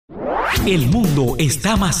El mundo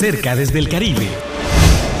está más cerca desde el Caribe.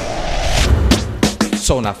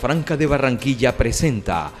 Zona Franca de Barranquilla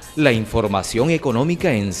presenta la información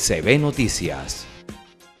económica en CB Noticias.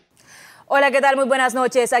 Hola, ¿qué tal? Muy buenas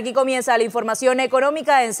noches. Aquí comienza la información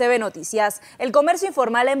económica en CB Noticias. El comercio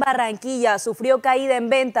informal en Barranquilla sufrió caída en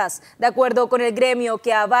ventas. De acuerdo con el gremio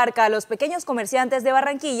que abarca a los pequeños comerciantes de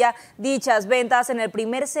Barranquilla, dichas ventas en el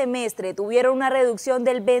primer semestre tuvieron una reducción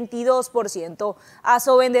del 22%.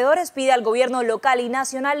 Asovendedores pide al gobierno local y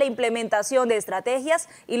nacional la implementación de estrategias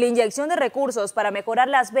y la inyección de recursos para mejorar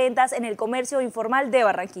las ventas en el comercio informal de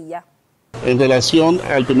Barranquilla. En relación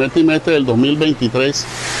al primer trimestre del 2023,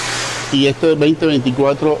 y este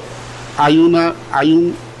 2024 hay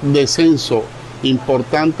un descenso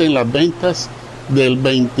importante en las ventas del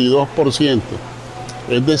 22%.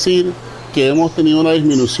 Es decir, que hemos tenido una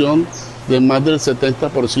disminución de más del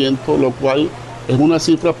 70%, lo cual es una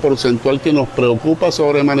cifra porcentual que nos preocupa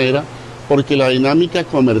sobremanera porque la dinámica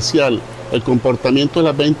comercial, el comportamiento de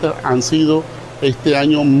las ventas han sido este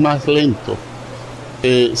año más lento.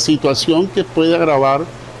 Situación que puede agravar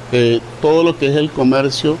todo lo que es el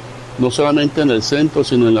comercio, no solamente en el centro,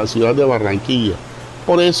 sino en la ciudad de Barranquilla.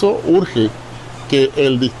 Por eso urge que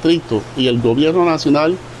el distrito y el gobierno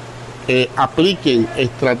nacional apliquen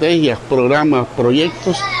estrategias, programas,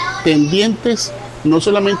 proyectos tendientes no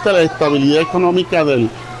solamente a la estabilidad económica del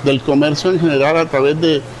comercio en general a través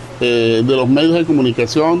de los medios de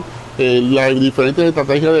comunicación, las diferentes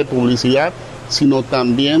estrategias de publicidad, sino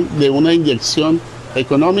también de una inyección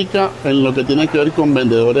económica en lo que tiene que ver con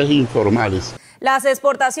vendedores informales. Las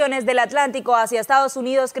exportaciones del Atlántico hacia Estados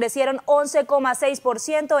Unidos crecieron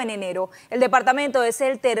 11,6% en enero. El departamento es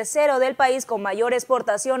el tercero del país con mayor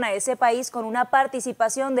exportación a ese país, con una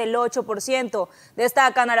participación del 8%.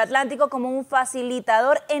 Destacan al Atlántico como un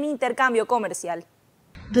facilitador en intercambio comercial.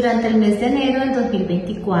 Durante el mes de enero del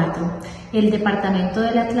 2024, el Departamento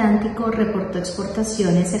del Atlántico reportó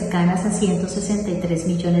exportaciones cercanas a 163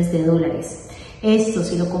 millones de dólares. Esto,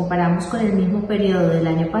 si lo comparamos con el mismo periodo del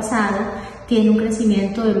año pasado, tiene un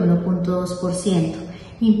crecimiento del 1,2%.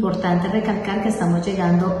 Importante recalcar que estamos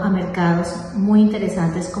llegando a mercados muy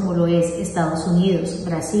interesantes como lo es Estados Unidos,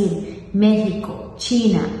 Brasil, México,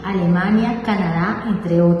 China, Alemania, Canadá,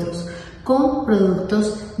 entre otros, con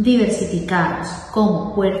productos diversificados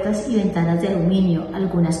como puertas y ventanas de aluminio,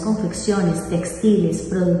 algunas confecciones, textiles,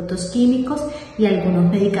 productos químicos y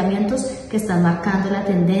algunos medicamentos que están marcando la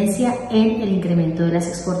tendencia en el incremento de las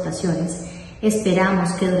exportaciones.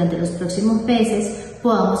 Esperamos que durante los próximos meses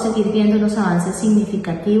podamos seguir viendo los avances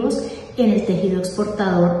significativos en el tejido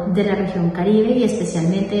exportador de la región Caribe y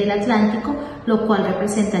especialmente del Atlántico, lo cual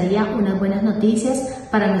representaría unas buenas noticias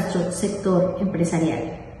para nuestro sector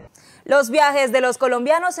empresarial. Los viajes de los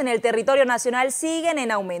colombianos en el territorio nacional siguen en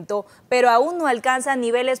aumento, pero aún no alcanzan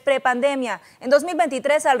niveles prepandemia. En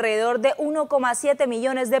 2023, alrededor de 1,7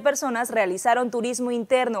 millones de personas realizaron turismo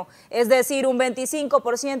interno, es decir, un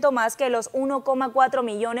 25% más que los 1,4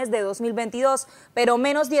 millones de 2022, pero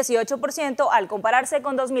menos 18% al compararse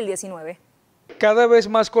con 2019. Cada vez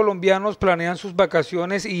más colombianos planean sus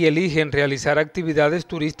vacaciones y eligen realizar actividades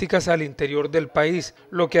turísticas al interior del país,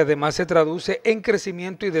 lo que además se traduce en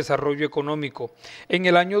crecimiento y desarrollo económico. En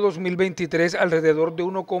el año 2023, alrededor de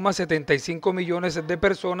 1,75 millones de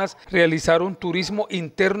personas realizaron turismo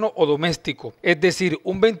interno o doméstico, es decir,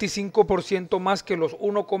 un 25% más que los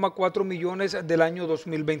 1,4 millones del año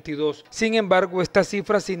 2022. Sin embargo, esta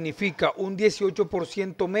cifra significa un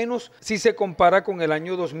 18% menos si se compara con el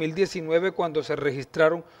año 2019, cuando se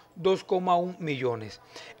registraron 2,1 millones.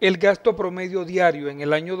 El gasto promedio diario en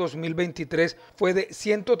el año 2023 fue de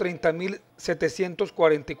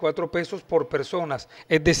 130.744 pesos por personas,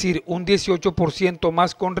 es decir, un 18%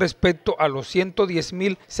 más con respecto a los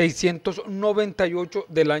 110.698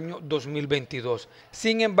 del año 2022.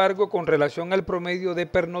 Sin embargo, con relación al promedio de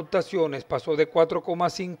pernoctaciones, pasó de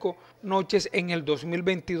 4,5 noches en el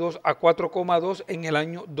 2022 a 4,2 en el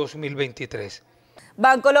año 2023.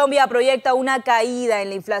 Bancolombia proyecta una caída en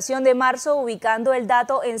la inflación de marzo, ubicando el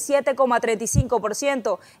dato en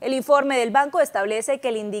 7,35%. El informe del banco establece que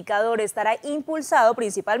el indicador estará impulsado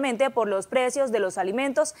principalmente por los precios de los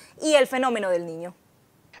alimentos y el fenómeno del Niño.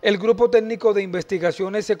 El Grupo Técnico de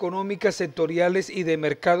Investigaciones Económicas Sectoriales y de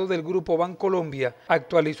Mercado del Grupo Bancolombia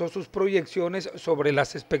actualizó sus proyecciones sobre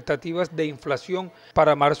las expectativas de inflación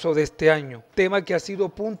para marzo de este año, tema que ha sido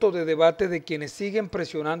punto de debate de quienes siguen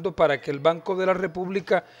presionando para que el Banco de la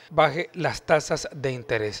República baje las tasas de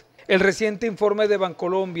interés. El reciente informe de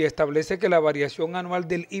Bancolombia establece que la variación anual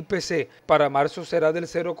del IPC para marzo será del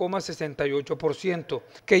 0,68%,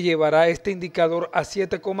 que llevará este indicador a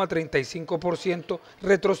 7,35%,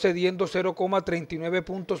 retrocediendo 0,39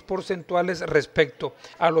 puntos porcentuales respecto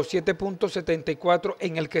a los 7,74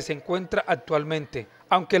 en el que se encuentra actualmente.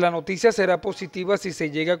 Aunque la noticia será positiva si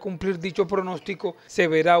se llega a cumplir dicho pronóstico, se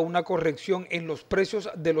verá una corrección en los precios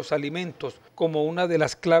de los alimentos como una de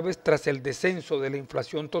las claves tras el descenso de la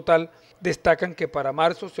inflación total. Destacan que para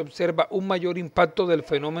marzo se observa un mayor impacto del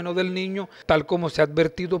fenómeno del Niño, tal como se ha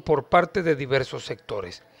advertido por parte de diversos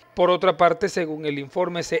sectores. Por otra parte, según el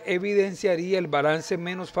informe, se evidenciaría el balance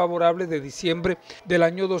menos favorable de diciembre del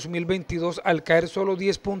año 2022 al caer solo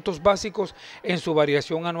 10 puntos básicos en su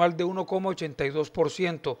variación anual de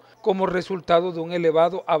 1,82%, como resultado de un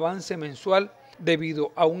elevado avance mensual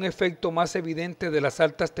debido a un efecto más evidente de las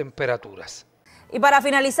altas temperaturas. Y para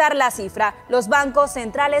finalizar la cifra, los bancos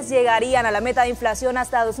centrales llegarían a la meta de inflación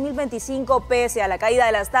hasta 2025 pese a la caída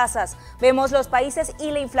de las tasas. Vemos los países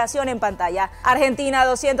y la inflación en pantalla. Argentina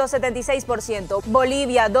 276%,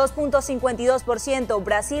 Bolivia 2,52%,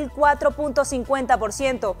 Brasil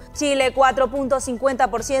 4,50%, Chile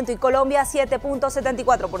 4,50% y Colombia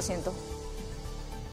 7,74%.